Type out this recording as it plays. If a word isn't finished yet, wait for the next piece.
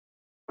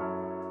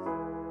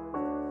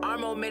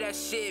mode made that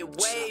shit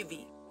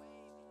wavy.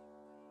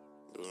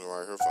 This one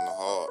right here from the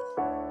heart.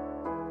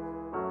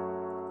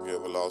 You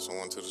ever lost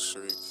someone to the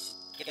streets?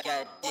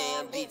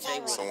 Goddamn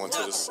BJ. Someone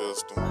to the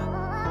system?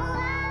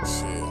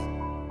 Shit,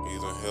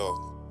 even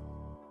health.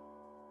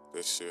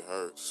 That shit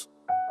hurts.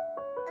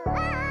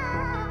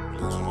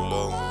 Losing a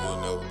loved one,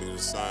 you'll never be the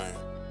same.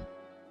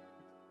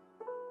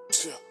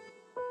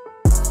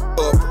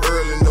 Up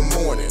early in the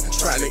morning,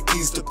 trying to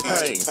ease the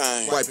pain.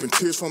 Wiping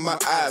tears from my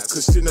eyes,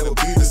 cause shit never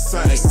be the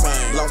same.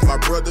 Lost my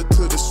brother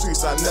to the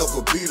streets, I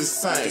never be the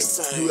same.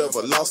 You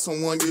ever lost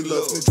someone you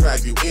love and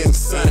drive you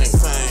insane?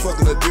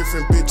 Fucking a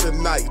different bitch at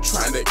night,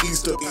 trying to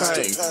ease the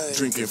pain.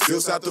 Drinking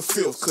filth out the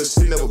filth, cause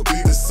shit never be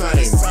the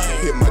same.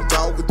 Hit my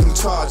dog with them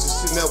charges,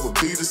 shit never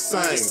be the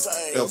same.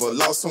 Ever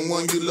lost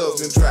someone you love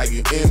and drive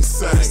you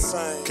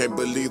insane? Can't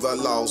believe I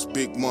lost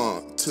Big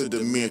Mom to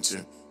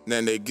dementia. Now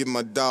they give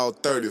my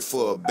dog 30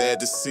 for a bad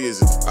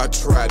decision. I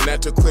tried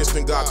not to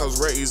question God, cause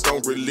raised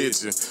on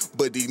religion,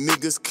 but these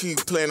niggas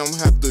keep playing, I'm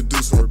have to do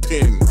some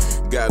repenting.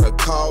 Got a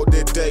call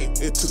that day,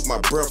 it took my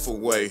breath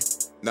away.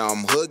 Now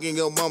I'm hugging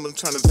your mama,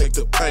 trying to take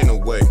the pain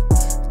away.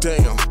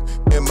 Damn,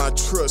 and my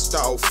trust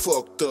all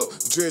fucked up.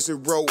 Jersey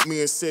wrote me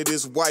and said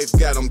his wife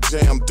got him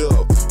jammed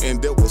up.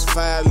 And that was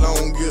 5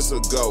 long years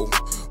ago.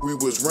 We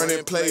was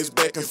running plays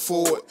back and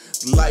forth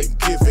like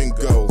give and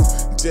go.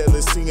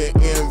 Jealousy and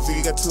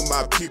envy got to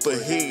my people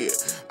head.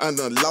 I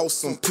done lost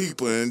some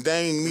people and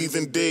they ain't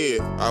even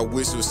dead. I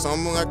wish there was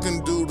something I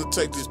can do to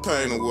take this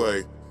pain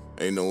away.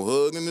 Ain't no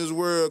hug in this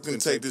world can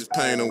take this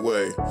pain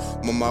away.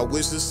 Mama, I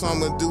wish there's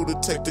something to do to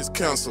take this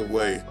cancer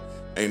away.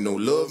 Ain't no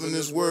love in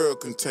this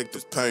world can take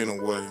this pain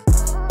away.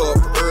 Up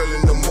early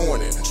in the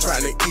morning,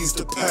 trying to ease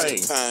the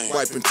pain.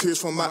 Wiping tears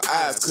from my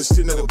eyes, cause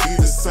shit never be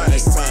the same.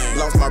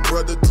 Lost my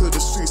brother to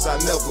the streets, I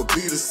never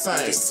be the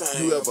same.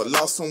 You ever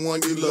lost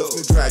someone you love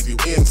and drive you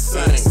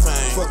insane?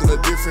 Fucking a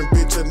different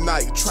bitch at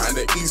night, trying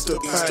to ease the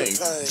pain.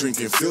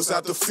 Drinking filth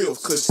out the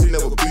filth, cause shit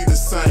never be the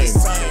same.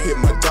 Hit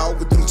my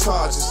dog with them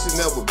charges, shit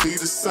never be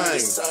the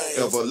same.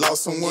 Ever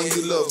lost someone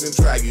you love and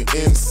drive you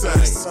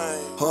insane?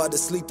 Hard to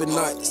sleep at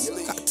night.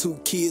 Got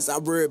 2 kids,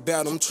 I worry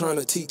about them, trying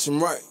to teach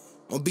them right.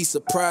 Don't be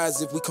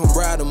surprised if we come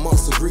ride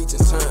amongst the breaching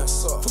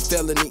times. For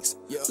felonies,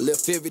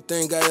 left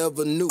everything I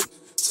ever knew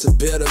to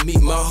better me.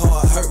 My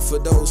heart hurt for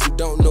those who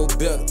don't know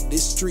better.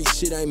 This street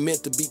shit ain't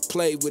meant to be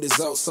played with, it's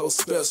all so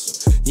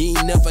special. You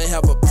ain't never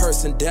have a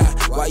person die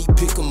while you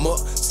pick them up.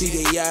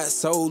 See their eyes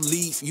so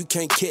leave, you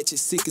can't catch it,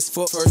 sick as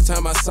fuck. First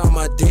time I saw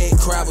my dad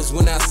cry was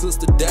when our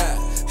sister died.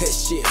 That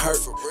shit hurt.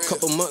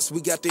 Couple months we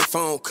got that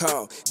phone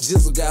call,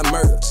 Jizzle got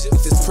murdered.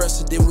 If it's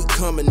pressure then we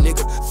coming,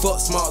 nigga, fuck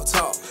small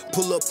talk.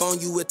 Pull up on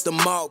you at the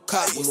mall,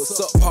 cotton, what's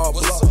up, Paul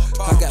Block?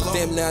 I got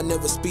family I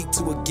never speak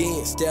to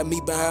again. Stab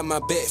me behind my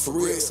back for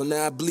real, so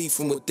now I bleed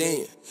from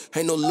within.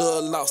 Ain't no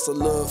love lost or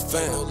love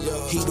found.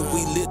 Heater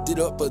we lifted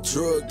up a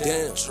drug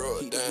down.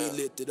 Heater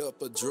we lifted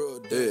up a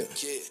drug down.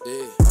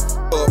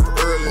 Up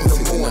early in the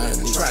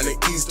morning, trying to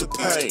ease the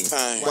pain.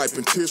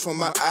 Wiping tears from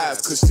my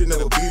eyes, cause shit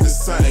never be the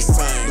same.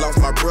 Lost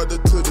my brother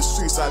to the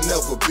streets, I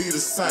never be the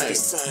same.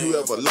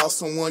 You ever lost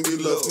someone you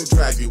love and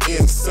drive you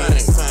insane?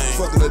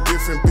 Fucking a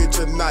different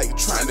bitch at night,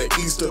 trying to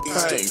ease the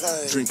pain.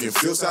 Drinking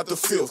filth out the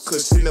filth,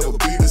 cause shit never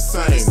be the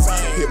same.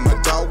 Hit my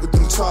dog with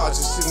them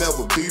charges, shit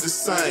never be the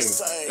same.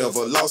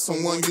 Ever lost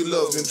someone you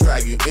love and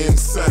drive you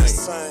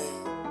insane?